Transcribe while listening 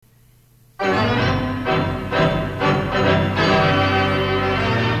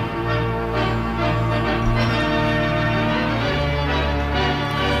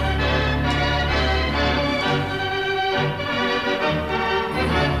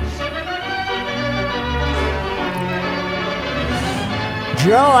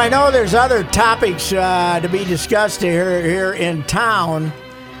Joe, I know there's other topics to be discussed here in town,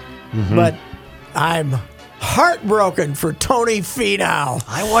 but I'm heartbroken for Tony Finau.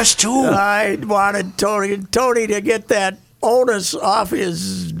 I was too. I wanted Tony to get that onus off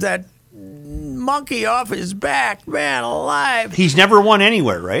that monkey off his back, man alive. He's never won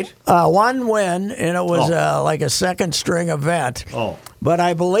anywhere, right? One win, and it was like a second string event. Oh. But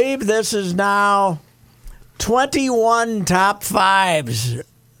I believe this is now 21 top fives in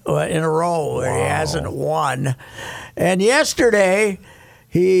a row where he hasn't won. And yesterday,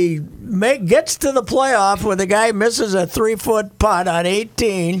 he gets to the playoff where the guy misses a 3-foot putt on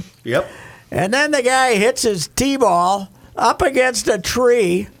 18. Yep. And then the guy hits his tee ball up against a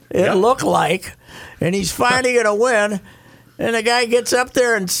tree, it looked like, and he's finally going to win. And the guy gets up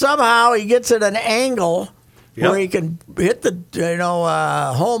there, and somehow he gets at an angle where he can hit the,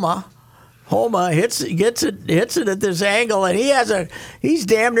 Homa hits it at this angle, and he's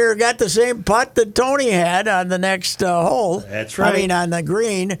damn near got the same putt that Tony had on the next hole. That's right. I mean, on the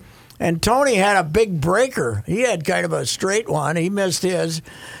green. And Tony had a big breaker. He had kind of a straight one. He missed his.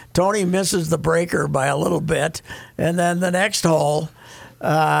 Tony misses the breaker by a little bit, and then the next hole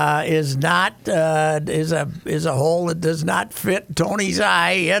is a hole that does not fit Tony's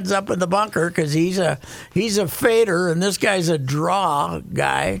eye. He ends up in the bunker because he's a fader, and this guy's a draw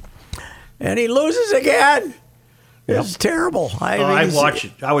guy. And he loses again. It's terrible. I watched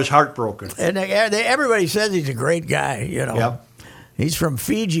it. I was heartbroken. And everybody says he's a great guy, Yep. He's from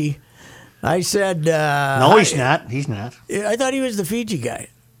Fiji. I said... no, he's not. He's not. I thought he was the Fiji guy.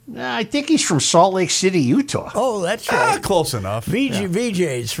 I think he's from Salt Lake City, Utah. Oh, that's right. Close enough.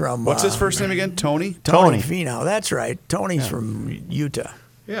 VJ's from... What's his first name again? Tony? Tony Finau. That's right. Tony's from Utah.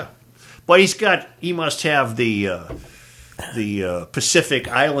 Yeah. But he must have the Pacific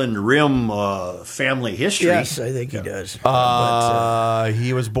Island Rim family history. Yes, I think he does.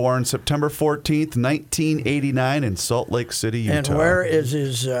 He was born September 14th, 1989 in Salt Lake City, Utah. And where is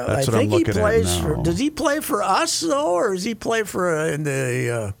his... That's I what I'm think he looking at plays now. for... Does he play for us, though, or does he play for in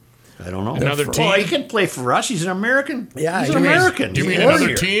the... I don't know. Another team? Oh, he can play for us. He's an American. Yeah, he's he an is. American. Do you He's mean born another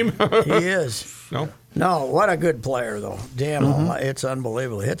here. team? He is. No. No, what a good player, though. Damn, it's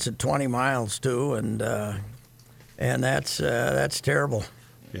unbelievable. Hits it 20 miles, too, and that's terrible.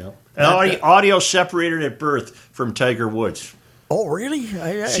 Yeah. Audio separated at birth from Tiger Woods. Oh, really?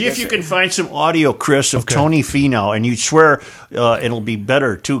 See if you can find some audio, Chris, of Tony Finau, and you'd swear it'll be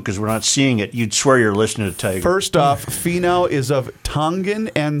better, too, because we're not seeing it. You'd swear you're listening to Tiger. First off, Finau is of Tongan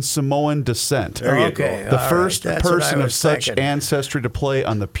and Samoan descent. There you Okay. go. The All first right. That's what I person of was such thinking. ancestry to play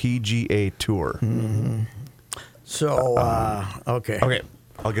on the PGA Tour. So, okay. Okay,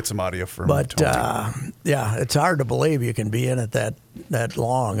 I'll get some audio from But, Tony. it's hard to believe you can be in it that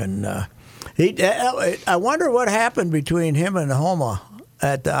long. And I wonder what happened between him and Homa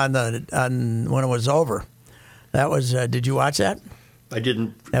on when it was over. That was, did you watch that? I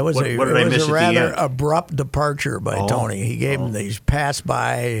didn't. That was what did I miss a at rather the end? abrupt departure by Tony. He gave him these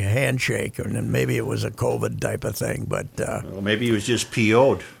pass-by handshake, and then maybe it was a COVID type of thing. But Well, maybe he was just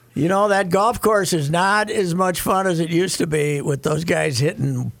PO'd. that golf course is not as much fun as it used to be with those guys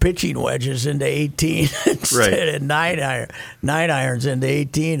hitting pitching wedges into 18 instead of nine irons into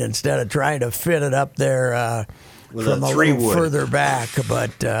 18 instead of trying to fit it up there With from a a little three-wood. further back.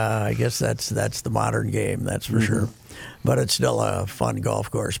 But I guess that's the modern game. That's for sure. But it's still a fun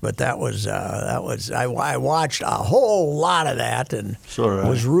golf course. But that was I watched a whole lot of that and So did I.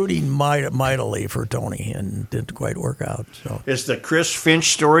 was rooting mightily for Tony and didn't quite work out. So Is the Chris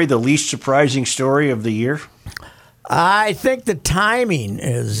Finch story the least surprising story of the year? I think the timing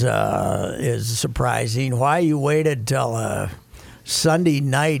is surprising. Why you waited till Sunday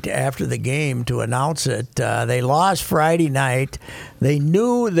night after the game to announce it? They lost Friday night. They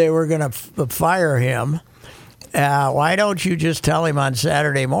knew they were going to fire him. Why don't you just tell him on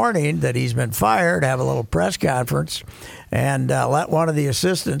Saturday morning that he's been fired, have a little press conference, and let one of the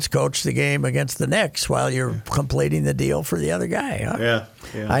assistants coach the game against the Knicks while you're completing the deal for the other guy? Huh?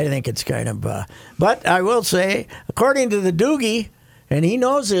 Yeah. I think it's kind of... but I will say, according to the Doogie, and he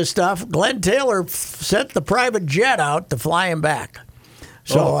knows this stuff, Glenn Taylor sent the private jet out to fly him back.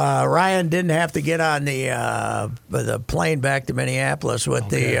 So Ryan didn't have to get on the plane back to Minneapolis with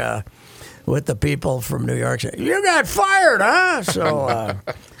the people from New York. Saying, you got fired, huh? So,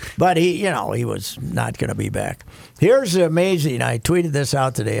 but he was not going to be back. Here's amazing. I tweeted this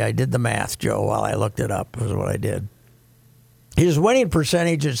out today. I did the math, Joe, while I looked it up. Was what I did. His winning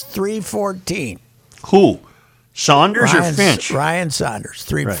percentage is .314. Who? Saunders or Finch? Ryan Saunders.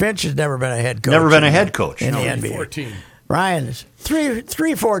 Right. Finch has never been a head coach. Never been a head coach. in No. the NBA. 14. Ryan is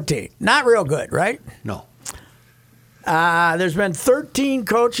 314. Not real good, right? No. There's been 13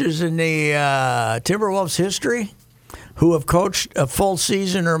 coaches in the Timberwolves history who have coached a full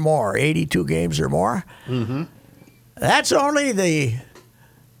season or more, 82 games or more. Mm-hmm. That's only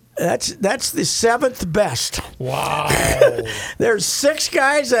that's the seventh best. Wow. There's 6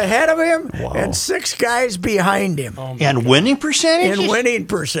 guys ahead of him and 6 guys behind him. And winning percentage? In winning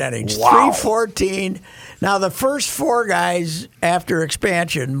percentage, Wow. 314. Now, the first 4 guys after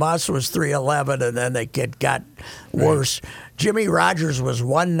expansion, Muss was 311, and then they got worse. Jimmy Rogers was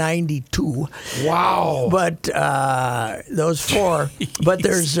 192. Wow. But those 4. But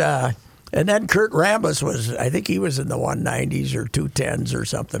there's, and then Kurt Rambis was, I think he was in the 190s or 210s or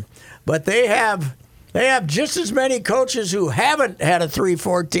something. But they have just as many coaches who haven't had a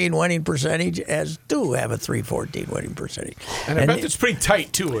 314 winning percentage as do have a 314 winning percentage. And I bet it's pretty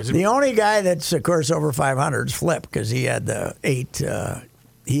tight, too, isn't it? The only guy that's, of course, over 500 is Flip because he had the 8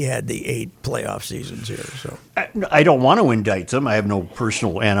 playoff seasons here. So I don't want to indict them. I have no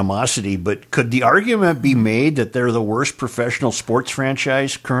personal animosity, but could the argument be made that they're the worst professional sports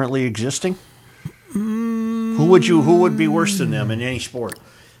franchise currently existing? Who would be worse than them in any sport?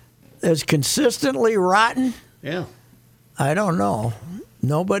 It's consistently rotten. Yeah. I don't know.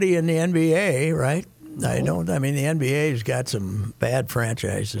 Nobody in the NBA, right? I mean, the NBA's got some bad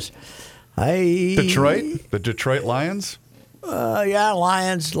franchises. Detroit? The Detroit Lions? Yeah,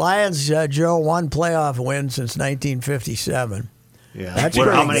 Lions. Lions, Joe, 1 playoff win since 1957. Yeah. That's How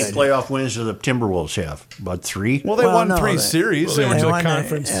pretty many good. playoff wins do the Timberwolves have? About 3? Well, they won no, 3 they- series. they went to the won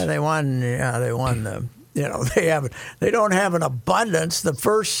conference. They won the. They don't have an abundance. The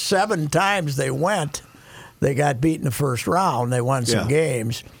first 7 times they went, they got beat in the first round. They won some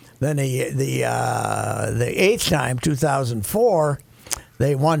games. Then the 8th time, 2004,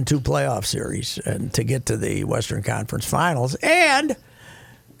 they won 2 playoff series and to get to the Western Conference Finals and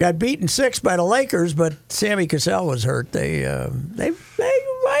got beaten 6 by the Lakers. But Sammy Cassell was hurt. They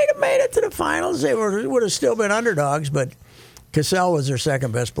might have made it to the finals. They would have still been underdogs, but Cassell was their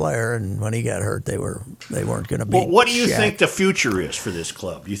second best player, and when he got hurt, they weren't going to beat. Well, what do you Shaq. think the future is for this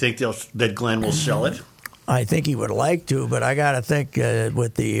club? Do you think that Glenn will sell it? I think he would like to, but I got to think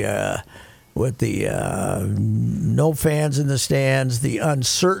with the no fans in the stands, the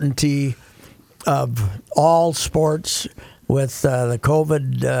uncertainty of all sports with the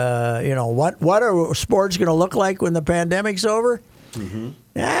COVID. What are sports going to look like when the pandemic's over? Mm-hmm.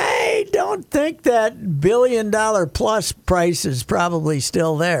 I don't think that $1 billion plus price is probably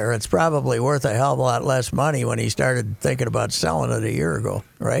still there. It's probably worth a hell of a lot less money when he started thinking about selling it a year ago,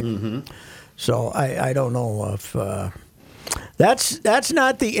 right? Mm-hmm. So I don't know if that's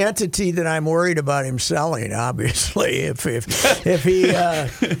not the entity that I'm worried about him selling. Obviously, if he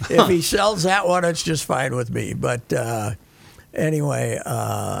sells that one, it's just fine with me. But anyway.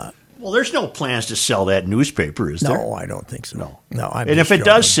 Well, there's no plans to sell that newspaper, is there? No, I don't think so. No. And if it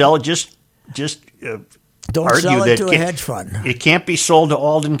does sell, just don't argue sell it that to a hedge fund. It can't be sold to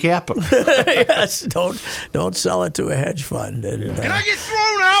Alden Capital. Yes, don't sell it to a hedge fund. And, Can I get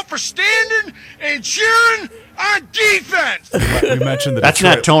thrown out for standing and cheering on defense? We mentioned the That's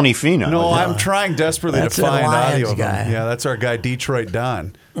Detroit. not Tony Fina. No, I'm trying desperately That's to a find Lions audio of guy. him. Yeah, that's our guy, Detroit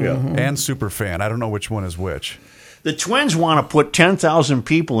Don. Yeah. And Superfan. I don't know which one is which. The Twins want to put 10,000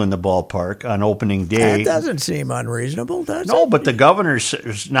 people in the ballpark on opening day. that doesn't seem unreasonable, does No, it? but the governor's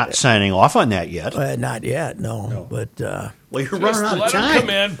not signing off on that yet. Not yet, no. But Well, you're Just running out of let them time. come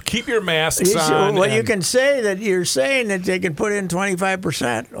in, keep your masks on. well, you and- can say that you're saying that they can put in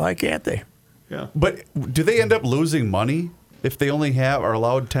 25%. Why can't they? Yeah. But do they end up losing money if they only are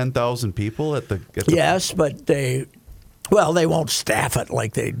allowed 10,000 people at the Yes, but they won't staff it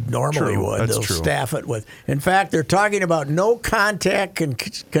like they normally True, would. that's They'll true. staff it with. In fact, they're talking about no contact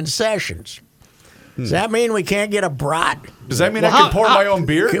concessions. Does that mean we can't get a brat? Does that mean Well, I can how- pour how- my own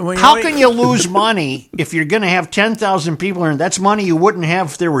beer? How can you lose money if you're going to have 10,000 people in? That's money you wouldn't have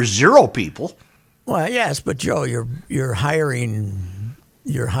if there were 0 people. Well, yes, but Joe, you're hiring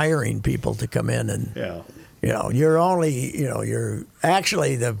people to come in and you're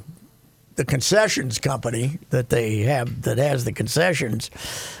actually the concessions company that they have that has the concessions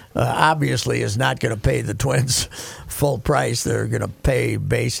obviously is not going to pay the Twins full price. They're going to pay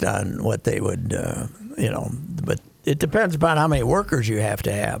based on what they would but it depends upon how many workers you have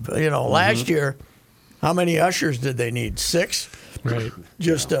to have. Last year, how many ushers did they need? 6, Right.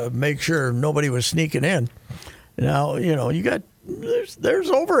 just to make sure nobody was sneaking in. Now you got there's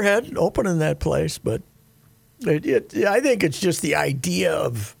overhead opening that place, but I think it's just the idea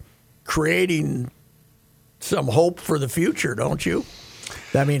of creating some hope for the future, don't you?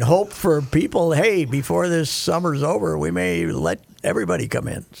 I mean, hope for people. Hey, before this summer's over, we may let everybody come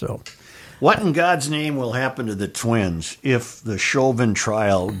in. So What in God's name will happen to the Twins if the Chauvin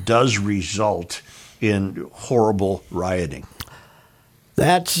trial does result in horrible rioting?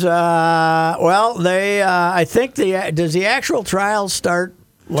 That's well, they. I think does the actual trial start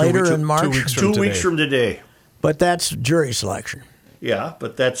later in March? 2 weeks from 2 today. weeks from today. But that's jury selection. Yeah,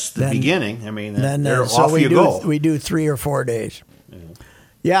 but that's the beginning. I mean, Then they're so off we you do go. we do 3 or 4 days.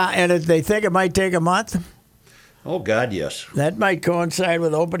 Yeah, and if they think it might take a month, Oh, God, yes. that might coincide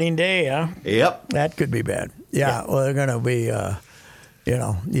with opening day. Huh? Yep. That could be bad. Yeah, well, they're going to be.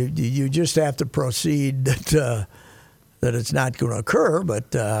 You just have to proceed that it's not going to occur.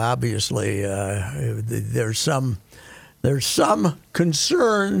 But obviously, there's some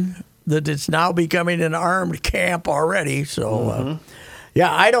concern that it's now becoming an armed camp already. So,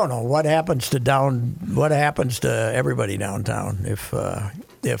 yeah, I don't know what happens to everybody downtown if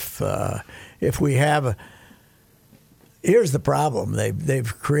we have. Here's the problem: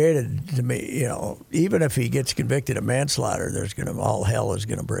 they've created to me. Even if he gets convicted of manslaughter, all hell is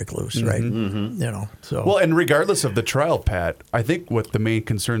gonna break loose, right? Mm-hmm. So Well, and regardless of the trial, Pat, I think what the main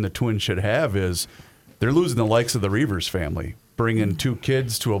concern the Twins should have is they're losing the likes of the Reavers family. Bringing 2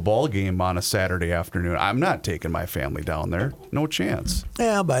 kids to a ball game on a Saturday afternoon. I'm not taking my family down there. No chance.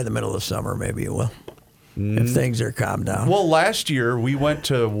 yeah, by the middle of summer, maybe you will, if things are calmed down. Well, last year we went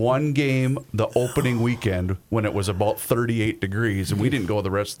to one game the opening weekend when it was about 38 degrees, and we didn't go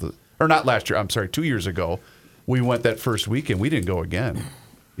the rest of the. Or not last year. I'm sorry, 2 years ago. We went that first weekend. We didn't go again.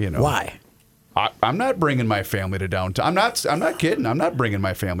 Why? I'm not bringing my family to downtown. I'm not kidding. I'm not bringing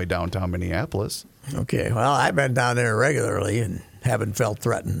my family downtown Minneapolis. Okay, well, I've been down there regularly and haven't felt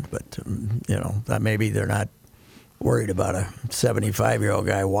threatened, but maybe they're not worried about a 75-year-old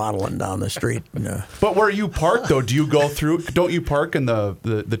guy waddling down the street. But where you park, though, do you go through? Don't you park in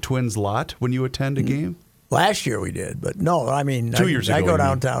the Twins lot when you attend a game? Last year we did, but no, I mean, 2 years ago, I you go mean.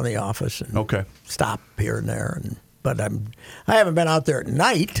 downtown the office and Okay. stop here and there, but I haven't been out there at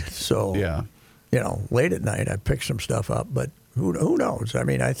night, so Yeah. late at night I pick some stuff up, but who knows? I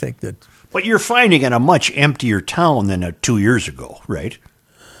mean, I think that. But you're finding it a much emptier town than 2 years ago, right?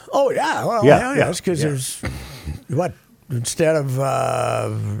 Oh yeah, well, Yeah, yes, because there's instead of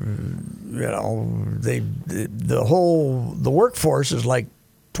the workforce is like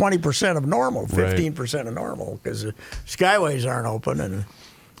 20% of normal, 15% of normal, because the skyways aren't open, and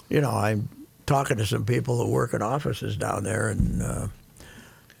I'm talking to some people who work in offices down there,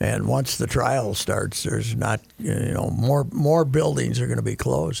 and once the trial starts, there's not more buildings are going to be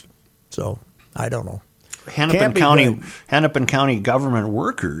closed, so I don't know. Hennepin be County government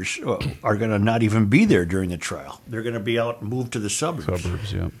workers are going to not even be there during the trial. They're going to be out and move to the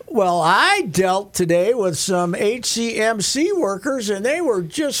suburbs. Yeah. Well, I dealt today with some HCMC workers, and they were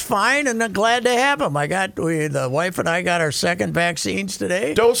just fine, and I'm glad to have them. The wife and I got our second vaccines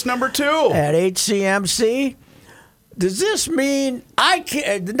today Dose number 2. at HCMC. Does this mean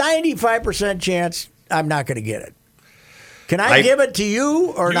 95% chance I'm not going to get it? Can I give it to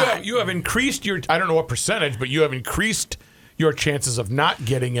you or not? You have increased your, I don't know what percentage, but you have increased your chances of not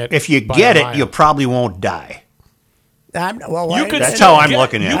getting it. If you by get a it, mile. you probably won't die. That's how I'm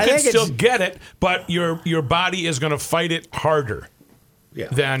looking at it. You I can think still it's- get it, but your body is going to fight it harder Yeah.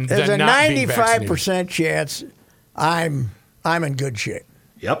 than There's a not being vaccinated. 95% chance I'm in good shape.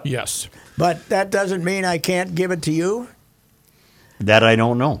 Yep. Yes. But that doesn't mean I can't give it to you. That I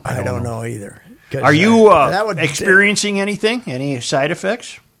don't know. I don't know either. 'Cause, Are you that would- experiencing anything? Any side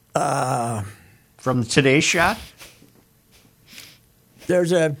effects? From today's shot?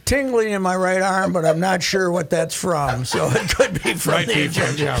 There's a tingling in my right arm, but I'm not sure what that's from. So it could be from Might the be from,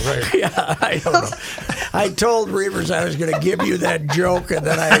 injection. yeah, right. Yeah, I don't know. I told Reavers I was going to give you that joke, and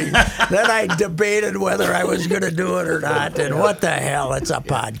then I debated whether I was going to do it or not. And what the hell? It's a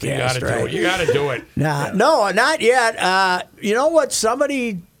podcast, You got to right? do it. You got to do it. No, not yet. You know what?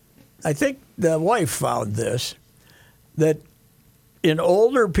 Somebody, I think the wife found this, that in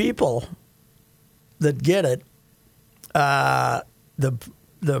older people that get it,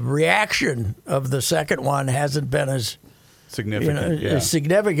 the reaction of the second one hasn't been as Significant. as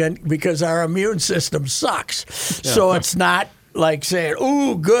significant because our immune system sucks. So it's not like saying,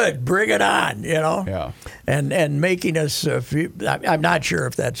 "Ooh, good, bring it on," Yeah. and making us. I'm not sure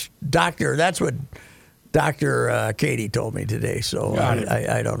if that's doctor. That's what Dr. Katie told me today. So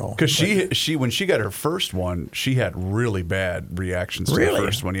I don't know. Because she when she got her first one, she had really bad reactions to Really? the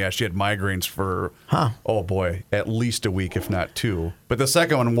first one. Yeah, she had migraines for oh boy, at least a week, if not 2. But the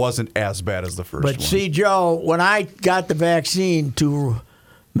second one wasn't as bad as the first one. But see, Joe, when I got the vaccine to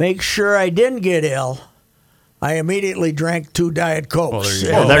make sure I didn't get ill, I immediately drank 2 Diet Cokes.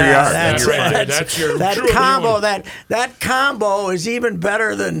 there you go. Oh, there you are. That's, You're right there. that's- That's your that true combo. immune. That combo is even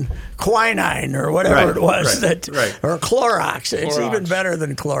better than quinine or whatever Right, it was. right, that right. or Clorox. It's Clorox. even better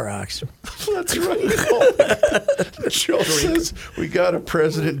than Clorox. That's right. Joe says we got a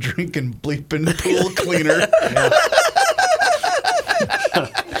president drinking bleeping pool cleaner.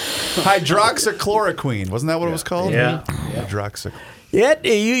 Hydroxychloroquine. Wasn't that what it was called? Yeah. Hydroxy. Yet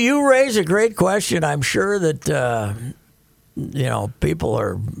you raise a great question. I'm sure that people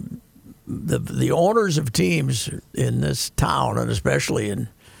are the owners of teams in this town, and especially in.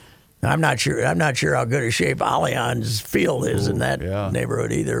 I'm not sure how good a shape Allianz Field is in that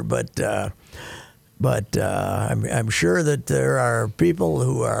neighborhood either. But I'm sure that there are people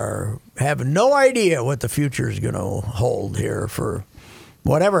who have no idea what the future is going to hold here for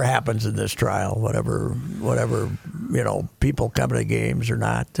whatever happens in this trial. Whatever people come to the games or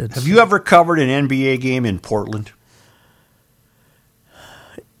not. Have you ever covered an NBA game in Portland?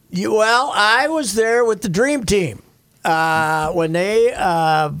 Well, I was there with the Dream Team when they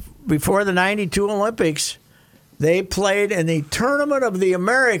before the '92 Olympics. They played in the Tournament of the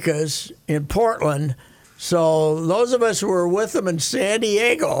Americas in Portland. So those of us who were with them in San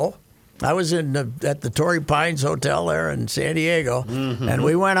Diego, I was at the Torrey Pines Hotel there in San Diego, and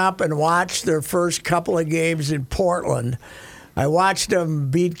we went up and watched their first couple of games in Portland. I watched them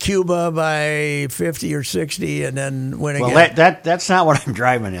beat Cuba by 50 or 60 and then win again. Well, that's not what I'm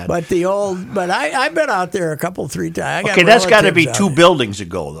driving at. But I've been out there 3 times. Okay, that's got to be 2 buildings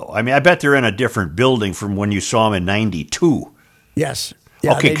ago, though. I mean, I bet they're in a different building from when you saw them in '92. Yes.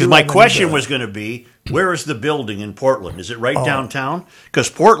 Yeah, Okay, they because do my have a new question building. was going to be, where is the building in Portland? Is it right downtown? Because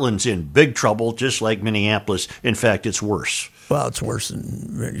Portland's in big trouble, just like Minneapolis. In fact, it's worse. Well, it's worse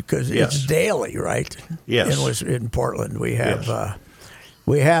because it's daily, right? Yes. In Portland, we have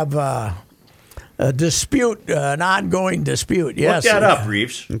a dispute, an ongoing dispute. Yes. Look that up,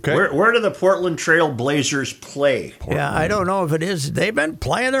 Reeves. Okay. Where do the Portland Trail Blazers play? Yeah, I don't know if it is. They've been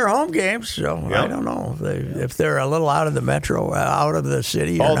playing their home games, so I don't know if they're a little out of the metro, out of the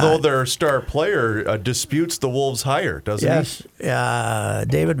city. Or Although not. their star player disputes the Wolves' hire, doesn't he? Yes,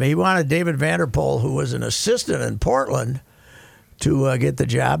 he wanted David Vanderpool, who was an assistant in Portland, to get the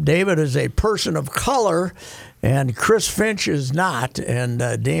job. David is a person of color, and Chris Finch is not. And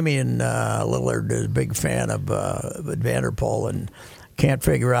Damian Lillard is a big fan of Vanderpool and can't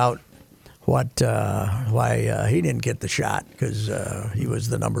figure out why he didn't get the shot because he was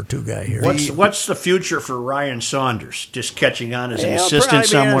the number 2 guy here. What's the future for Ryan Saunders? Just catching on as an He'll assistant probably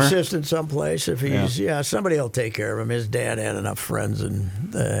somewhere? Be an assistant someplace if he's somebody will take care of him. His dad had enough friends in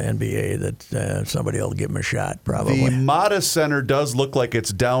the NBA that somebody will give him a shot. Probably. The Mata Center does look like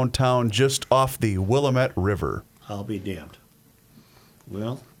it's downtown, just off the Willamette River. I'll be damned.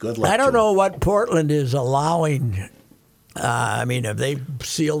 Well, good luck. I don't to him. know what Portland is allowing. I mean, have they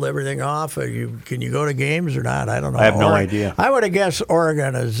sealed everything off? Can you go to games or not? I don't know. I have no idea. I would have guessed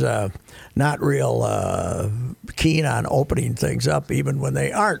Oregon is not real keen on opening things up, even when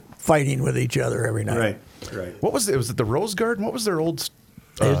they aren't fighting with each other every night. Right. What was it? Was it the Rose Garden? What was their old?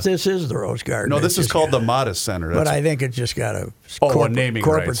 This is the Rose Garden. No, this It's is just called got- the Mata Center. But That's- I think it's just got a a naming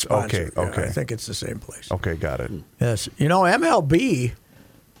corporate rights. sponsor. Okay. I think it's the same place. Okay, got it. Yes. MLB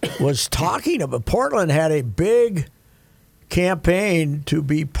was talking about Portland had a big campaign to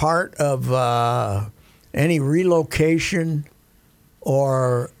be part of any relocation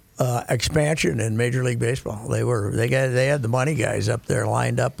or expansion in Major League Baseball. They had the money guys up there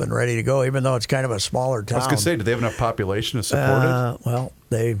lined up and ready to go, even though it's kind of a smaller town. I was going to say, do they have enough population to support it? Well,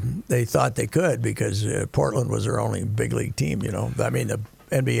 they thought they could because Portland was their only big league team. I mean, the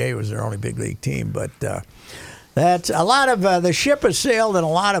NBA was their only big league team, but that's a lot of the ship has sailed in a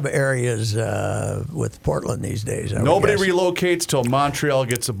lot of areas with Portland these days. I would Nobody guess. relocates till Montreal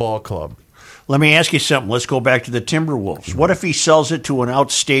gets a ball club. Let me ask you something. Let's go back to the Timberwolves. What if he sells it to an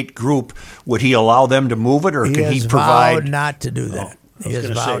outstate group? Would he allow them to move it, or He can has he provide? vowed not to do that. He has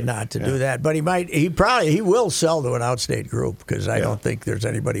gonna vowed say, not to do that, but he will sell to an outstate group because I don't think there's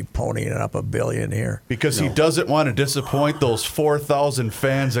anybody ponying up $1 billion here. Because he doesn't want to disappoint those 4,000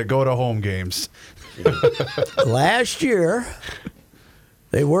 fans that go to home games. Last year,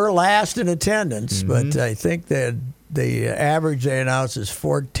 they were last in attendance, but I think that the average they announced is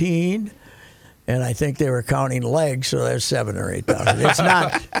 14, and I think they were counting legs, so there's 7,000 or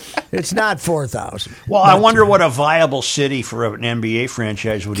 8,000. It's not 4,000. Well, I wonder what a viable city for an NBA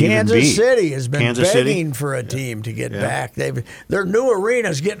franchise would even be. Kansas City has been Kansas begging City? for a team to get back. Their new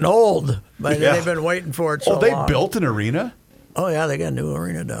arena's getting old, but they've been waiting for it so They long. built an arena? Oh, yeah, they got a new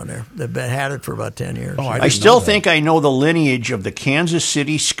arena down there. They've had it for about 10 years. Oh, I still think I know the lineage of the Kansas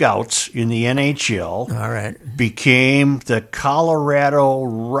City Scouts in the NHL. All right. Became the Colorado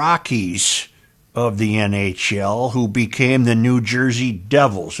Rockies of the NHL, who became the New Jersey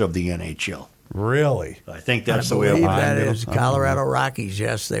Devils of the NHL. Really? I think that's I the way it believe went. that is Colorado Rockies.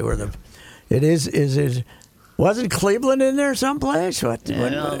 Yes, they were the. It is. Wasn't Cleveland in there someplace? When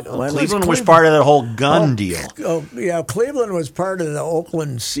Cleveland was part of that whole gun deal. Oh, yeah. Cleveland was part of the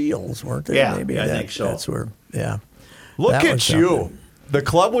Oakland Seals, weren't they? Yeah, Maybe I think so. That's where. Yeah. Look That at was you. something. The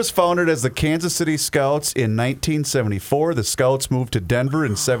club was founded as the Kansas City Scouts in 1974. The Scouts moved to Denver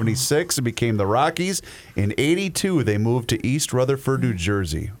in 76 and became the Rockies. In 82, they moved to East Rutherford, New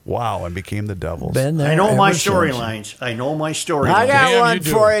Jersey. Wow, and became the Devils. Been there I know my ever since. storylines. I know my storylines. I got Damn, one you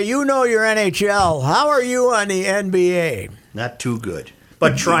do. for you. You know your NHL. How are you on the NBA? Not too good.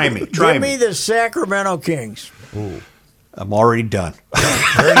 But try me. Try Give me. me the Sacramento Kings. I'm already done.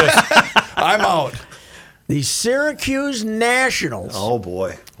 I'm out. The Syracuse Nationals. Oh,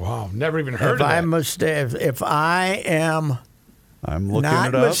 boy. Wow, never even heard If of I that. if I am I'm looking not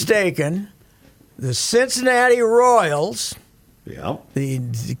it up. mistaken, the Cincinnati Royals, Yeah. the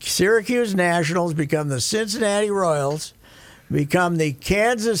Syracuse Nationals become the Cincinnati Royals, become the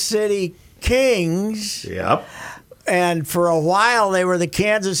Kansas City Kings, Yep. and for a while they were the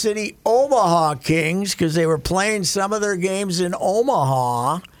Kansas City Omaha Kings because they were playing some of their games in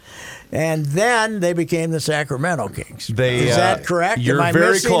Omaha. And then they became the Sacramento Kings. Is that correct? You're Am I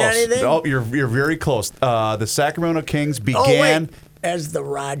very missing close. anything? Oh, you're very close. The Sacramento Kings Oh, began wait. As the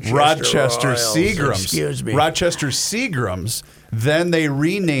Rochester Royals. Seagrams. Excuse me. Rochester Seagrams. Then they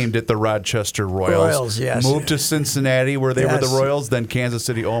renamed it the Rochester Royals. Royals, yes. Moved to Cincinnati where they were the Yes. Royals. Then Kansas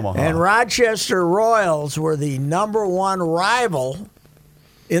City, Omaha. And Rochester Royals were the number one rival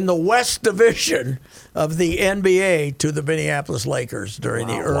in the West Division of the NBA to the Minneapolis Lakers during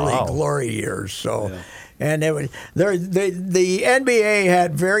the early glory years. So, and it was, the NBA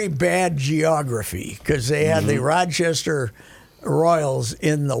had very bad geography because they had the Rochester Royals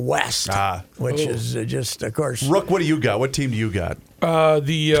in the West, which is just, of course. Rook, what do you got? What team do you got?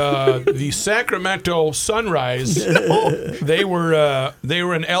 The Sacramento Sunrise. They were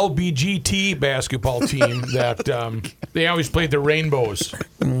an LBGT basketball team that they always played the Rainbows.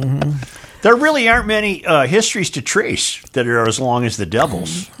 There really aren't many histories to trace that are as long as the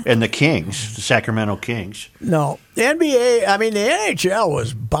Devils and the Kings, the Sacramento Kings. No, the NBA. I mean, the NHL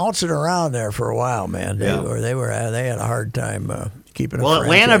was bouncing around there for a while, man. They had a hard time keeping. Well,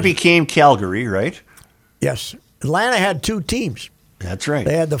 Atlanta became Calgary, right? Yes, Atlanta had two teams. That's right.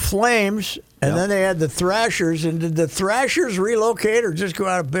 They had the Flames, and then they had the Thrashers. And did the Thrashers relocate or just go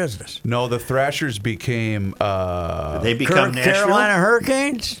out of business? No, the Thrashers became. They become Nashville. Carolina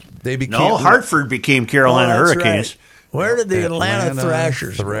Hurricanes. They became. No, Hartford became Carolina Oh, that's Hurricanes. right. Where did the Atlanta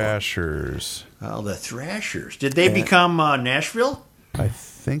Thrashers go? Thrashers. Oh, the Thrashers. Did they become Nashville? I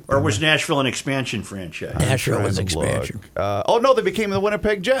think. Or was Nashville an expansion franchise? Nashville was trying to look. expansion. No, they became the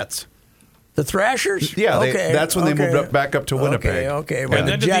Winnipeg Jets. The Thrashers? Yeah, that's when they moved back up to Winnipeg. Okay. And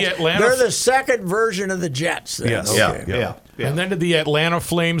then did the Atlanta- They're the second version of the Jets. Then. Yes. Okay. Yeah. And then did the Atlanta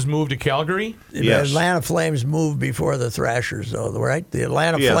Flames move to Calgary? The Yes. Atlanta Flames moved before the Thrashers, though, right? The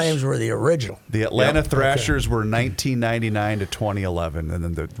Atlanta Yes. Flames were the original. The Atlanta Thrashers were 1999 to 2011, and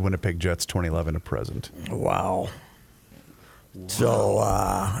then the Winnipeg Jets 2011 to present. Wow. So,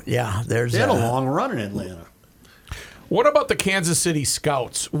 there's They had a long run in Atlanta. What about the Kansas City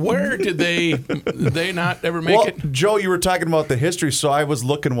Scouts? Where did they not ever make Well, it? Joe, you were talking about the history, so I was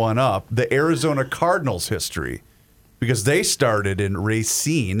looking one up. The Arizona Cardinals history, because they started in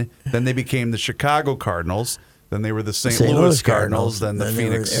Racine, then they became the Chicago Cardinals, then they were the St. Louis Cardinals, then the then they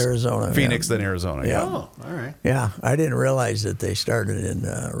were Phoenix, Arizona, Phoenix, then Arizona. Yeah. Oh, all right. Yeah, I didn't realize that they started in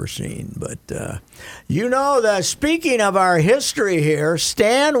Racine. But, speaking of our history here,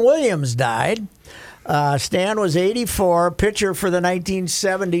 Stan Williams died. Stan was 84, pitcher for the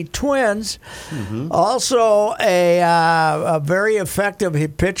 1970 Twins. Also a very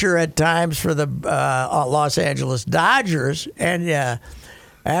effective pitcher at times for the Los Angeles Dodgers, and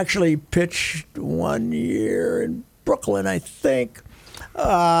actually pitched 1 year in Brooklyn, I think.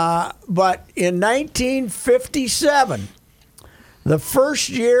 But in 1957, the first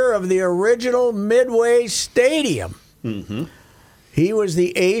year of the original Midway Stadium, he was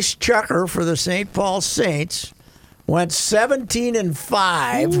the ace chucker for the St. Paul Saints. Went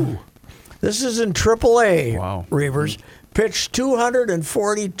 17-5. This is in AAA. Wow. Reavers pitched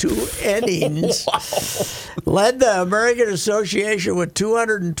 242 innings. Led the American Association with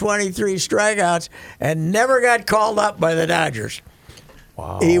 223 strikeouts, and never got called up by the Dodgers.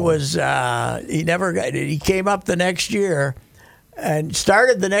 Wow. He was. He never got. He came up the next year. and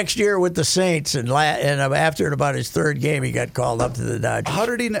started the next year with the Saints. And after about his third game, he got called up to the Dodgers. How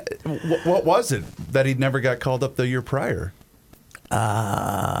did he? What was it that he never got called up the year prior?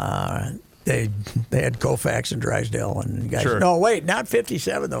 They had Koufax and Drysdale and guys. Sure. No, wait, not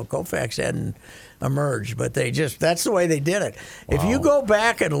 57 though. Koufax hadn't emerged, but that's the way they did it. If you go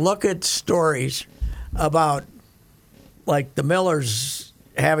back and look at stories about like the Millers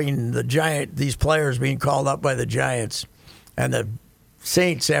having these players being called up by the Giants, and the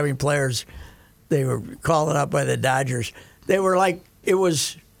Saints having players they were calling up by the Dodgers, they were like it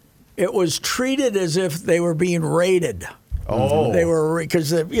was treated as if they were being raided. Oh, They were because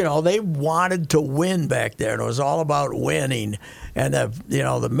they wanted to win back there, and it was all about winning. And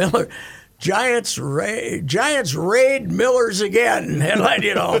the Miller Giants raid Millers again,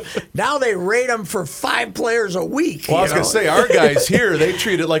 and now they raid them for 5 players a week. well, I was going to say our guys here they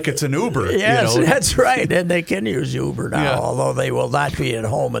treat it like it's an Uber. Yes, you know? that's right, and they can use Uber now, Yeah. although they will not be at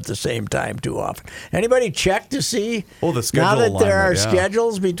home at the same time too often. Anybody check to see The schedule now that there are alignment, yeah.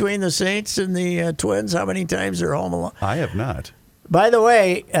 schedules between the Saints and the Twins, how many times they're home alone? I have not. By the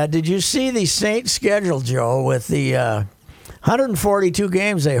way, did you see the Saints schedule, Joe, with the 142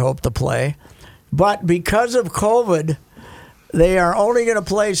 games they hope to play? But because of COVID, they are only going to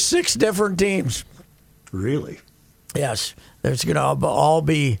play 6 different teams. Really? Yes, there's going to all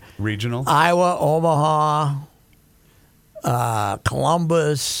be Regional. Iowa, Omaha,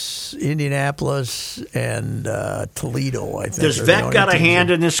 Columbus, Indianapolis, and Toledo. I think. Does are the Vec only got a teams hand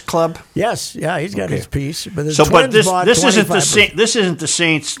that- in this club? Yes, yeah, he's got his piece. But the So, but Twins this bought this isn't the 25%. This isn't the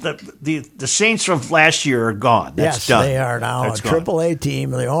Saints. The Saints of last year are gone. That's Yes, done. they are now That's a gone. AAA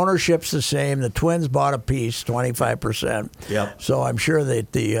team. The ownership's the same. The Twins bought a piece, 25%. Yep. So I'm sure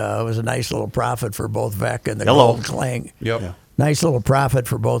that it was a nice little profit for both Vec and the Hello. Gold Clang. Yep. Yeah. Nice little profit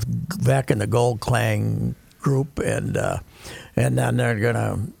for both Vec and the Gold Clang group, and then they're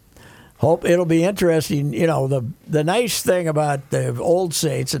gonna hope it'll be interesting. The nice thing about the old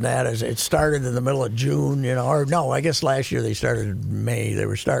Saints and that is it started in the middle of June. Or no, I guess last year they started in May. They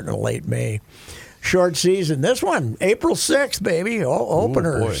were starting in late May. Short season. This one, April 6th, baby,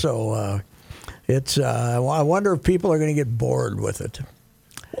 opener. boy. So it's. I wonder if people are going to get bored with it.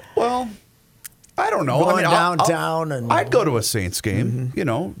 Well, I don't know. Going I'll- downtown and I'd go to a Saints game.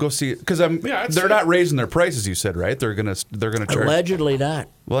 Go see it because it's they're fair. not raising their prices. You said right? They're gonna charge. allegedly not.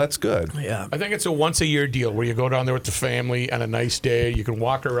 Well, that's good. Yeah. I think it's a once-a-year deal where you go down there with the family on a nice day. You can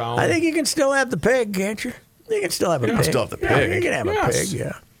walk around. I think you can still have the pig, can't you? You can still have a pig. still have the Yeah, pig. you can have a Yes. pig,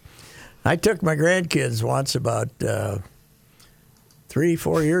 yeah. I took my grandkids once about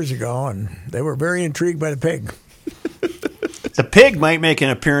 3-4 years ago, and they were very intrigued by the pig. The pig might make an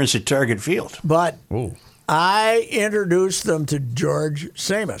appearance at Target Field. But Ooh. I introduced them to George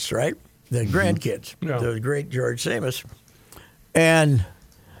Samus, right? The grandkids, Yeah. the great George Samus. And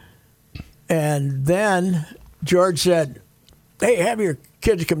then George said, "Hey, have your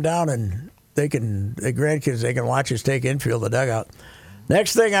kids come down and the grandkids, they can watch us take infield the dugout."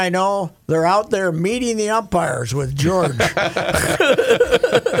 Next thing I know, they're out there meeting the umpires with George.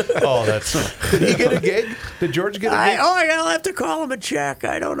 Oh, that's. Did he get a gig? Did George get a gig? I'll have to call him a check.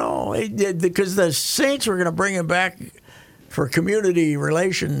 I don't know. Because the Saints were going to bring him back for community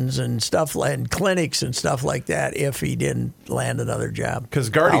relations and stuff and clinics and stuff like that if he didn't land another job. Because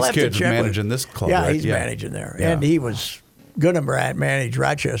Gardy's I'll have to kids check with- managing this club, Yeah, right? he's Yeah. managing there. Yeah. And he was going to manage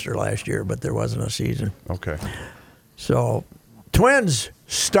Rochester last year, but there wasn't a season. Okay. So, Twins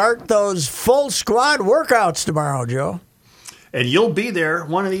start those full squad workouts tomorrow, Joe. And you'll be there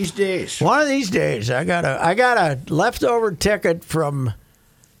one of these days. One of these days, I got a leftover ticket from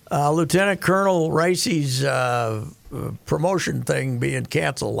Lieutenant Colonel Ricey's promotion thing being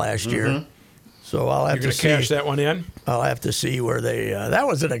canceled last year. So I'll have You're going to to cash that one in? I'll have to see where they. That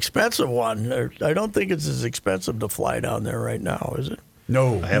was an expensive one. I don't think it's as expensive to fly down there right now, is it?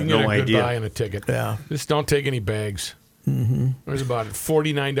 No. I have You can no get a good buy idea. and a ticket. Yeah. Just don't take any bags. Mm-hmm. There's about a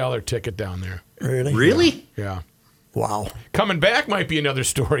 $49 ticket down there. Really? Really? Yeah. Wow. Coming back might be another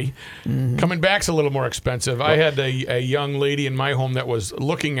story. Mm-hmm. Coming back's a little more expensive. I had a young lady in my home that was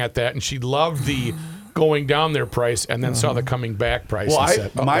looking at that, and she loved the going down there price, and then saw the coming back price. Well, and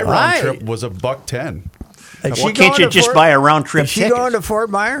said, my "Uh-oh." round Right. trip was $110. Is she Why can't going you to just Fort- buy a round trip Is she ticket? going to Fort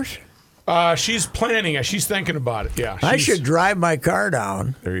Myers? She's planning it. She's thinking about it. Yeah. I she's- should drive my car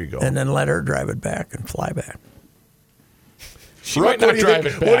down. There you go. And then let her drive it back and fly back. She Brooke, might not what do you drive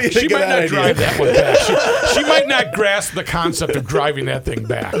think- it back. what do you She think of might that not idea? drive that one back. She might not grasp the concept of driving that thing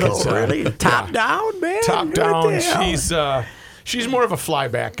back. It's, Really? Top yeah. down, man? Top What down. the hell? She's more of a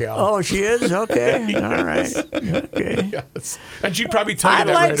flyback gal. Oh, she is? Okay. All right. Okay. Yes. And she'd probably tell you I'd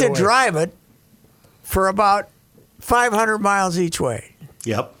that like right to away. drive it for about 500 miles each way.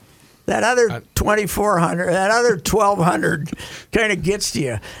 Yep. That other 2,400, that other 1,200 kind of gets to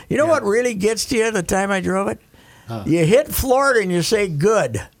you. You know what really gets to you the time I drove it? You hit Florida and you say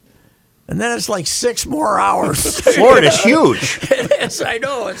good. And then it's like 6 more hours. Florida's huge. It is, I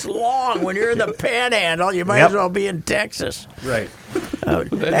know. It's long. When you're in the panhandle, you might Yep. as well be in Texas. Right.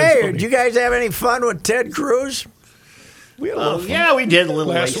 Hey, did you guys have any fun with Ted Cruz? Yeah, we did a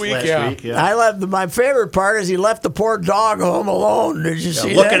little Last week, yeah. I left. My favorite part is he left the poor dog home alone. Did you see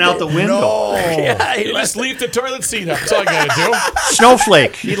that? Looking out the window. No. Yeah, he You left, just leave the toilet seat up. That's all you got to do.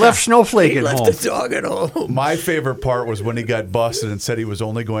 Snowflake. He left Snowflake he at left home. the dog at home. My favorite part was when he got busted and said he was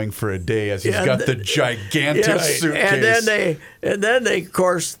only going for a day, as he's Yeah, got the gigantic Yes, suitcase. and then they, of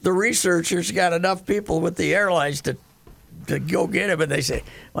course, the researchers got enough people with the airlines to go get him, and they say,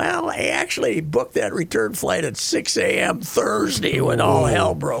 well, I actually booked that return flight at 6 a.m. Thursday when all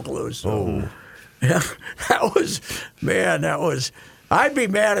hell broke loose. Oh. Yeah, that was, I'd be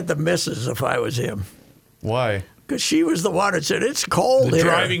mad at the missus if I was him. Why? Because she was the one that said, it's cold The here.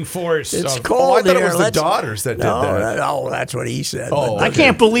 driving force. It's of- cold Oh, I thought here. it was the Let's-" daughters that did No, that. Oh, that's what he said. Oh, But- I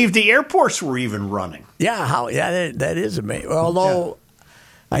can't believe the airports were even running. Yeah, that is amazing. Although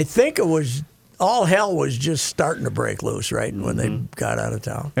I think it was all hell was just starting to break loose, right, when they got out of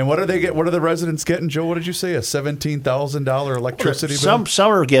town. And what do they get? What are the residents getting, Joe? What did you say? A $17,000 electricity bill?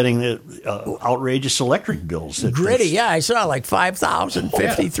 Some are getting the outrageous electric bills. Gritty, yeah, I saw like 5,000,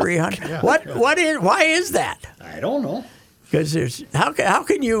 5,300. Why is that? I don't know. Because there's how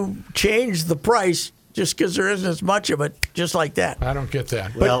can you change the price just because there isn't as much of it, just like that? I don't get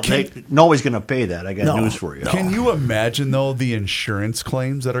that. Well, nobody's going to pay that. I got No. news for you. Can you imagine, though, the insurance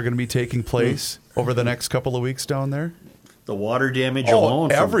claims that are going to be taking place over the next couple of weeks down there? The water damage alone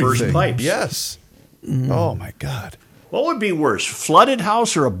from burst pipes. Yes. Oh, my God. What would be worse, flooded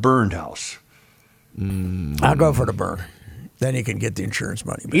house or a burned house? I'll go for the burn. Then you can get the insurance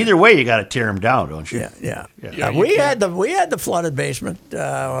money back. Either way, you got to tear them down, don't you? Yeah. Yeah, We you had the flooded basement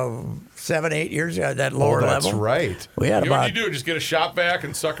 7-8 years ago. That lower That's level. right. We had You know what about you do? Just get a shop vac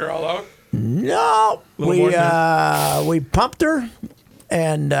and suck her all out? no. Little more than We pumped her,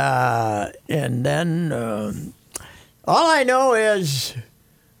 and then all I know is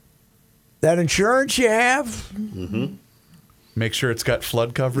that insurance you have. Make sure it's got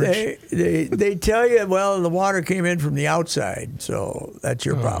flood coverage. They tell you, well, the water came in from the outside, so that's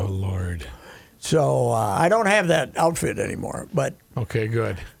your Oh, problem. Lord. So I don't have that outfit anymore, but Okay,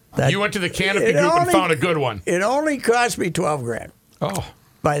 good. That- You went to the Canopy it Group and only- found a good one. it only cost me $12,000 Oh,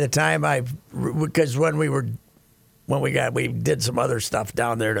 by the time because when we did some other stuff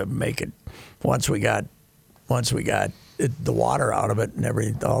down there to make it. Once we got the water out of it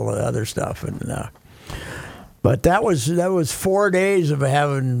and all the other stuff, and but that was 4 days of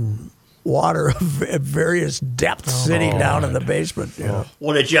having water at various depths sitting down in the basement. Yeah.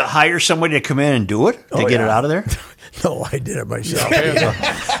 Well, did you hire somebody to come in and do it to get it out of there? No, I did it myself.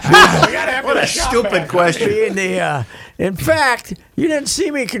 What a stupid question. In fact, you didn't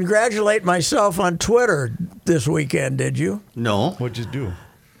see me congratulate myself on Twitter this weekend, did you? No. What'd you do?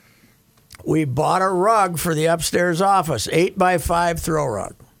 We bought a rug for the upstairs office, 8x5 throw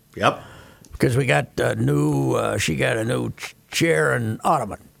rug, Yep. because we got a new. She got a new chair and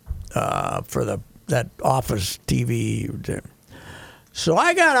ottoman for that office TV. So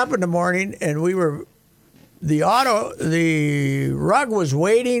I got up in the morning and the rug was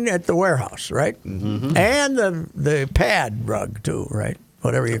waiting at the warehouse, right? Mm-hmm. And the pad rug too, right?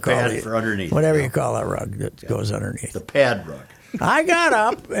 Whatever you call pad it, for underneath. whatever you call that rug that goes underneath. The pad rug. I got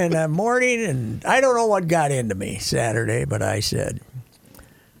up in the morning, and I don't know what got into me Saturday, but I said,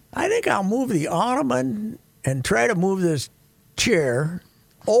 I think I'll move the ottoman and try to move this chair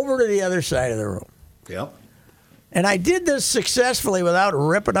over to the other side of the room. Yep. And I did this successfully without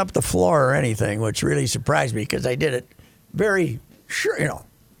ripping up the floor or anything, which really surprised me because I did it very sure,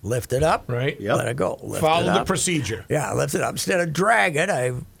 lift it up, Right. Yep. let it go. Lift follow it the up. procedure. Yeah, lift it up. Instead of drag it,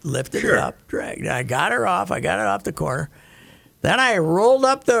 I lifted it up, dragged it. I got her off. I got it off the corner. Then I rolled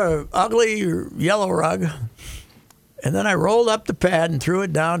up the ugly yellow rug, and then I rolled up the pad and threw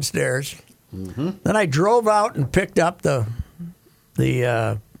it downstairs. Mm-hmm. Then I drove out and picked up the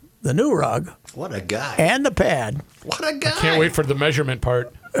new rug What a guy. and the pad. What a guy. Can't wait for the measurement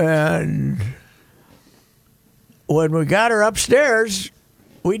part. And when we got her upstairs,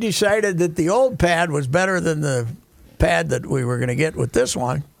 we decided that the old pad was better than the pad that we were going to get with this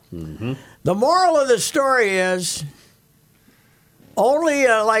one. Mm-hmm. The moral of the story is only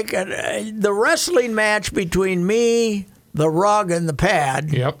the wrestling match between me, the rug, and the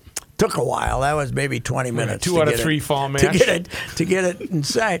pad Yep. took a while. That was maybe 20 minutes. 2 to out of get 3 it- fall to match. get it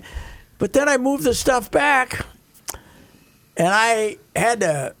inside. But then I moved the stuff back, and I had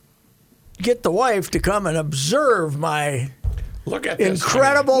to get the wife to come and observe my Look at this.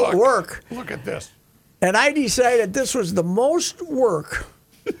 incredible honey. work. Look at this. And I decided this was the most work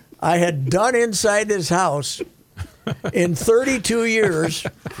I had done inside this house in 32 years,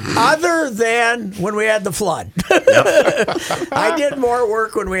 other than when we had the flood. I did more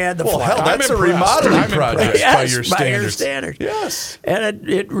work when we had the flood. Hell, that's a impressed. remodeling I'm project impressed. by your standards. standards. Yes. And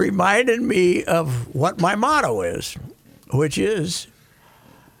it reminded me of what my motto is, which is,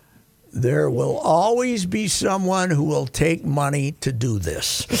 there will always be someone who will take money to do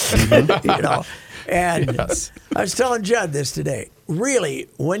this. You know, and Yes. I was telling Judd this today. Really,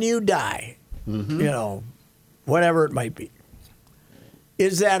 when you die, you know, whatever it might be,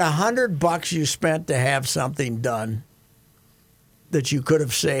 is that $100 you spent to have something done that you could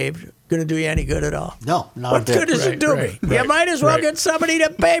have saved going to do you any good at all? No, not What a bit. good does it do me? You might as well get somebody to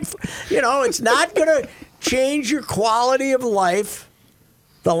pay for. You know, it's not going to change your quality of life.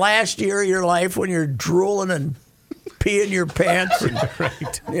 The last year of your life when you're drooling and peeing your pants and,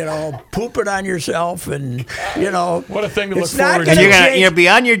 you know, pooping on yourself and, you know. What a thing to look it's not forward gonna to. And change- you're be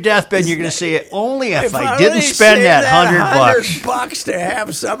on your deathbed. You're going to say, only if I only didn't spend saved that $100. $100 to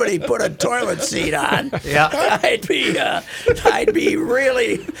have somebody put a toilet seat on, Yeah. I'd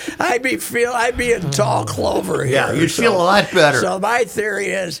be in tall clover here. Yeah, you'd feel a lot better. So my theory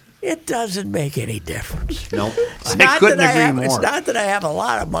is, it doesn't make any difference. Nope. It's I not couldn't that agree have, more. It's not that I have a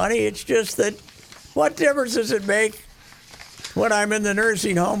lot of money. It's just that, what difference does it make when I'm in the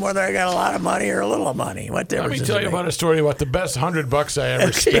nursing home whether I got a lot of money or a little money? What difference? Let me does tell it you make? about a story about the best $100 I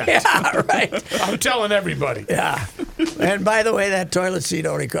ever spent. Yeah, right. I'm telling everybody. Yeah. And by the way, that toilet seat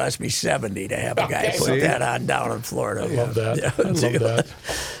only cost me $70 to have a guy Okay. put See? that on down in Florida. I love that. Yeah, I love that.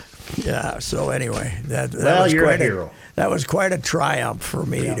 Yeah. So anyway, that Well, was you're a quite hero. That was quite a triumph for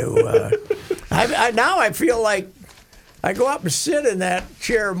me to. Now I feel like I go up and sit in that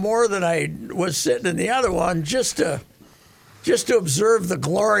chair more than I was sitting in the other one just to observe the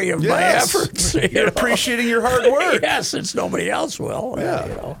glory of my Yes. efforts. You're appreciating your hard work. Yeah, since nobody else will. Yeah.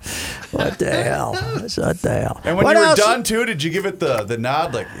 You know, what the hell? What the hell? And when What you were else? done too, did you give it the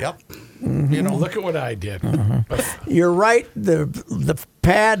nod like, yep? You know, look at what I did. You're right. The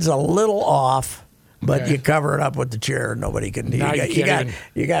pad's a little off, but Okay. you cover it up with the chair. Nobody can. Now you can't even-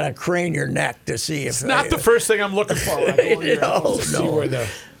 You got to crane your neck to see if It's not the first thing I'm looking for. When I go in your house to see where the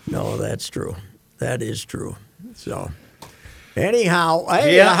No, that's true. That is true. So, anyhow,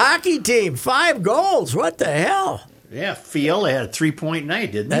 hey, Yeah. the hockey team, 5 goals. What the hell? Yeah, Fiala had a 3-point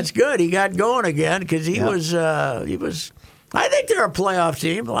night, didn't he? That's good. He got going again because he Yeah. was. I think they're a playoff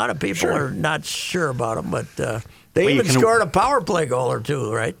team. A lot of people are not sure about them, but they Well, you even can- scored a power play goal or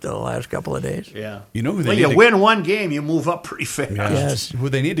two, right, the last couple of days. Yeah. You know who they When need you to- win one game, you move up pretty fast. Yes. Who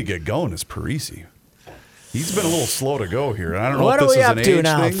they need to get going is Parisi. He's been a little slow to go here. And I don't know What if are this we is up an to age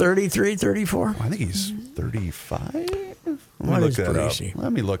now? thing. 33, 34? I think he's 35. What Look is that up. Parisi?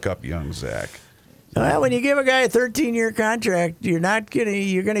 Let me look up young Zach. Well, when you give a guy a 13-year contract, you're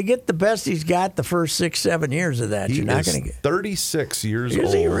gonna get the best he's got the first 6-7 years of that. He You're not is gonna get. 36 years old.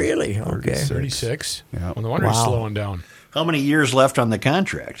 Is he really? Okay. 36. Yeah. Well, no wonder he's Wow. slowing down. How many years left on the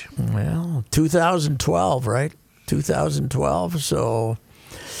contract? Well, 2012, right? 2012. So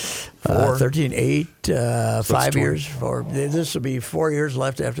 13, 8, 5 years. This will be 4 years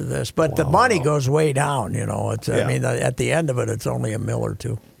left after this. But the money goes way down. You know, it's. I Yeah. mean, at the end of it, it's only $1 or $2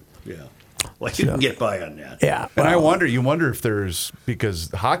 million. Yeah. Well, you can get by on that. Yeah. And I well, you wonder if there's, because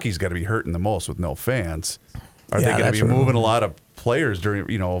hockey's got to be hurting the most with no fans. Are Yeah, they going to that's be what- moving a lot of players during,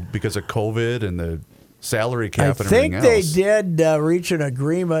 because of COVID and the salary I cap and everything think they else? did reach an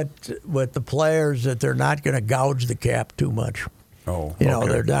agreement with the players that they're not going to gouge the cap too much. Oh, You know,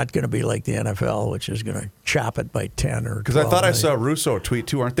 okay. they're not going to be like the NFL, which is going to chop it by 10 or 12. Because I thought I million. saw Russo tweet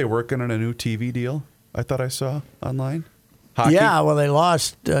too. Aren't they working on a new TV deal? I thought I saw online. Hockey? Yeah, well, they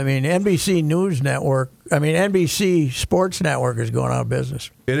lost. I mean, NBC Sports Network is going out of business.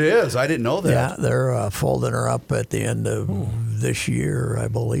 It is. I didn't know that. Yeah, they're folding her up at the end of this year, I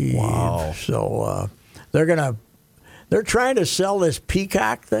believe. Wow. So they're trying to sell this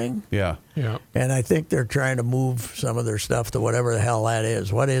Peacock thing, Yeah. Yeah. and I think they're trying to move some of their stuff to whatever the hell that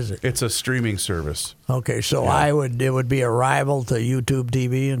is. What is it? It's a streaming service. Okay, so it would be a rival to YouTube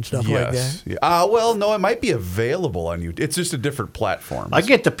TV and stuff like that. Yes. Yeah. Well, no, it might be available on YouTube. It's just a different platform. I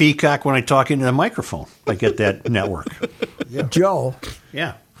get the peacock when I talk into the microphone. I get that network. Joe,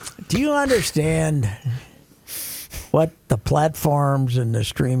 Yeah. do you understand what the platforms and the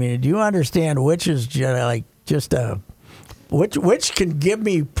streaming? Do you understand which is just a which can give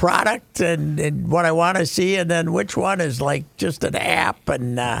me product and what I want to see, and then which one is like just an app.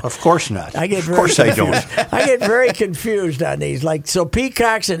 And Of course not. I get Of very course I don't. I get very confused on these. Like, so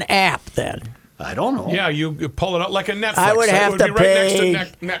Peacock's an app then. I don't know. Yeah, you pull it out like a Netflix. I would have It to be right next pay. to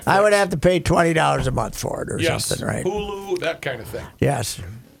Netflix. I would have to pay $20 a month for it or Yes. something, right? Hulu, that kind of thing. Yes.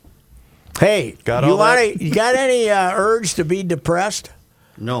 Hey, Got you all that? You got any urge to be depressed?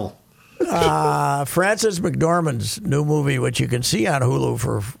 No. Frances McDormand's new movie, which you can see on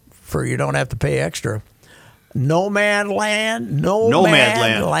Hulu for you don't have to pay extra. No Man Land. No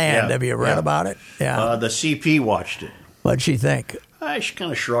Man Land. Have you read about it? Yeah. The CP watched it. What'd she think? She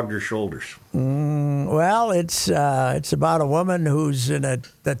kind of shrugged her shoulders. Well, it's about a woman who's in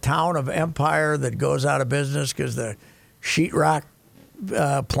the town of Empire that goes out of business because the sheetrock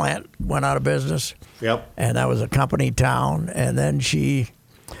plant went out of business. Yep. And that was a company town. And then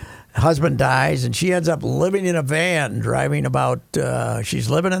husband dies, and she ends up living in a van, driving about. She's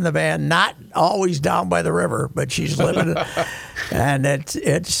living in the van, not always down by the river, but she's living. And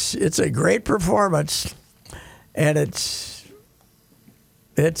it's a great performance, and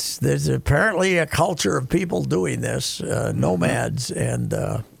there's apparently a culture of people doing this, nomads, and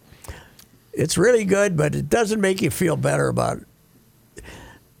it's really good, but it doesn't make you feel better about. It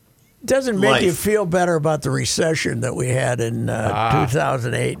doesn't make Life. you feel better about the recession that we had in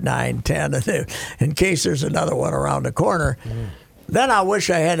 2008, 9, 10, in case there's another one around the corner. Then I wish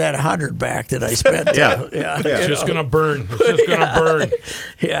I had that 100 back that I spent. Yeah. It's just going to burn. It's just going to burn.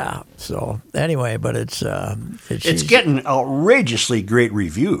 Yeah. So anyway, but it's getting outrageously great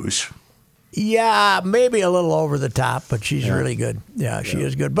reviews. Yeah, maybe a little over the top, but she's really good. Yeah, she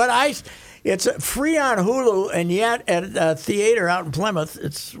is good. But it's free on Hulu, and yet at a theater out in Plymouth,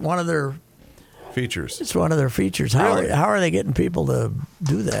 it's one of their Features. It's one of their features. How are they getting people to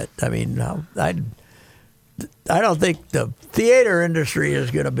do that? I mean, I don't think the theater industry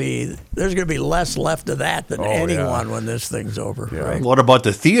is going to be. There's going to be less left of that than anyone when this thing's over. Yeah. Right? What about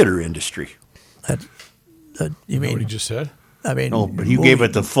the theater industry? You What he mean? just said? I mean, Oh, but you gave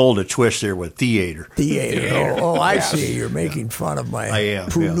it the full to twist there with theater. theater. Oh, I see. You're making fun of my I am,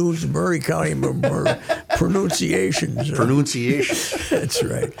 Murray County pronunciations. Pronunciation. That's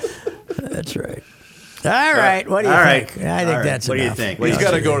right. That's right. All right. What do you All think? right. I think All right. that's What do you enough. think? He's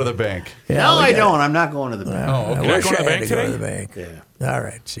got to go to the bank. Yeah, No, we I got- don't. I'm not going to the bank. I okay. wish Going to I the had bank to go to today? the bank. Yeah. All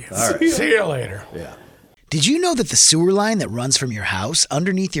right. See you. All right. See you later. Yeah. Did you know that the sewer line that runs from your house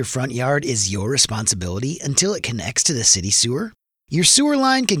underneath your front yard is your responsibility until it connects to the city sewer? Your sewer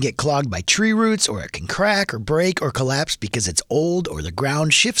line can get clogged by tree roots, or it can crack or break or collapse because it's old or the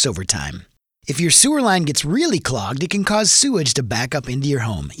ground shifts over time. If your sewer line gets really clogged, it can cause sewage to back up into your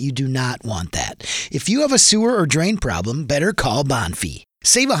home. You do not want that. If you have a sewer or drain problem, better call Bonfee.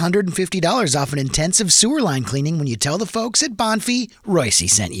 Save $150 off an intensive sewer line cleaning when you tell the folks at Bonfee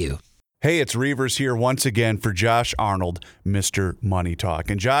Royce sent you. Hey, it's Reavers here once again for Josh Arnold, Mr. Money Talk.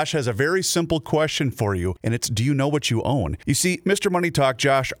 And Josh has a very simple question for you, and it's, do you know what you own? You see, Mr. Money Talk,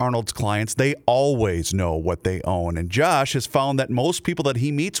 Josh Arnold's clients, they always know what they own. And Josh has found that most people that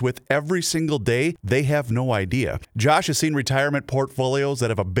he meets with every single day, they have no idea. Josh has seen retirement portfolios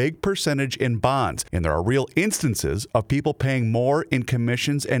that have a big percentage in bonds, and there are real instances of people paying more in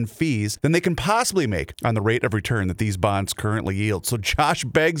commissions and fees than they can possibly make on the rate of return that these bonds currently yield. So Josh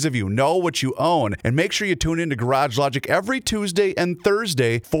begs of you, know what you own, and make sure you tune in to Garage Logic every Tuesday and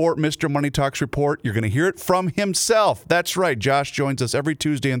Thursday for Mr. Money Talk's report. You're going to hear it from himself. That's right, Josh joins us every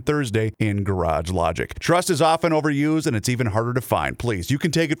Tuesday and Thursday in Garage Logic. Trust is often overused, and it's even harder to find. Please, you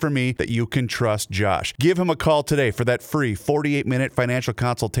can take it from me that you can trust Josh. Give him a call today for that free 48-minute financial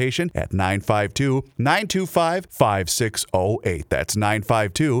consultation at 952-925-5608. That's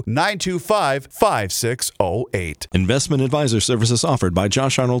 952-925-5608. Investment advisor services offered by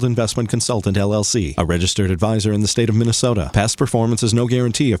Josh Arnold Investment Consultant, LLC, a registered advisor in the state of Minnesota. Past performance is no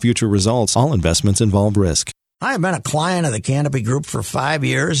guarantee of future results. All investments involve risk. I have been a client of the Canopy Group for 5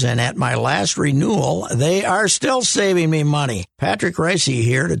 years, and at my last renewal, they are still saving me money. Patrick Ricey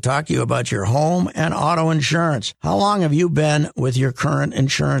here to talk to you about your home and auto insurance. How long have you been with your current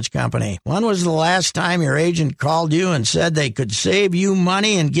insurance company? When was the last time your agent called you and said they could save you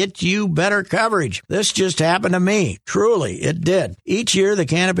money and get you better coverage? This just happened to me. Truly, it did. Each year, the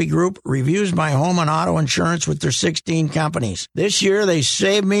Canopy Group reviews my home and auto insurance with their 16 companies. This year, they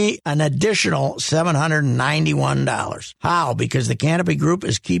saved me an additional $791. How? Because the Canopy Group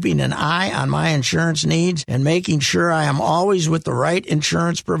is keeping an eye on my insurance needs and making sure I am always with the right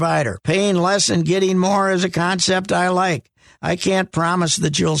insurance provider. Paying less and getting more is a concept I like. I can't promise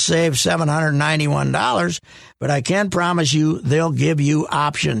that you'll save $791, but I can promise you they'll give you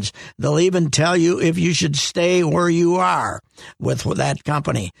options. They'll even tell you if you should stay where you are with that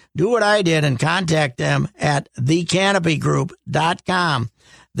company. Do what I did and contact them at thecanopygroup.com.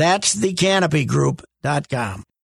 That's thecanopygroup.com.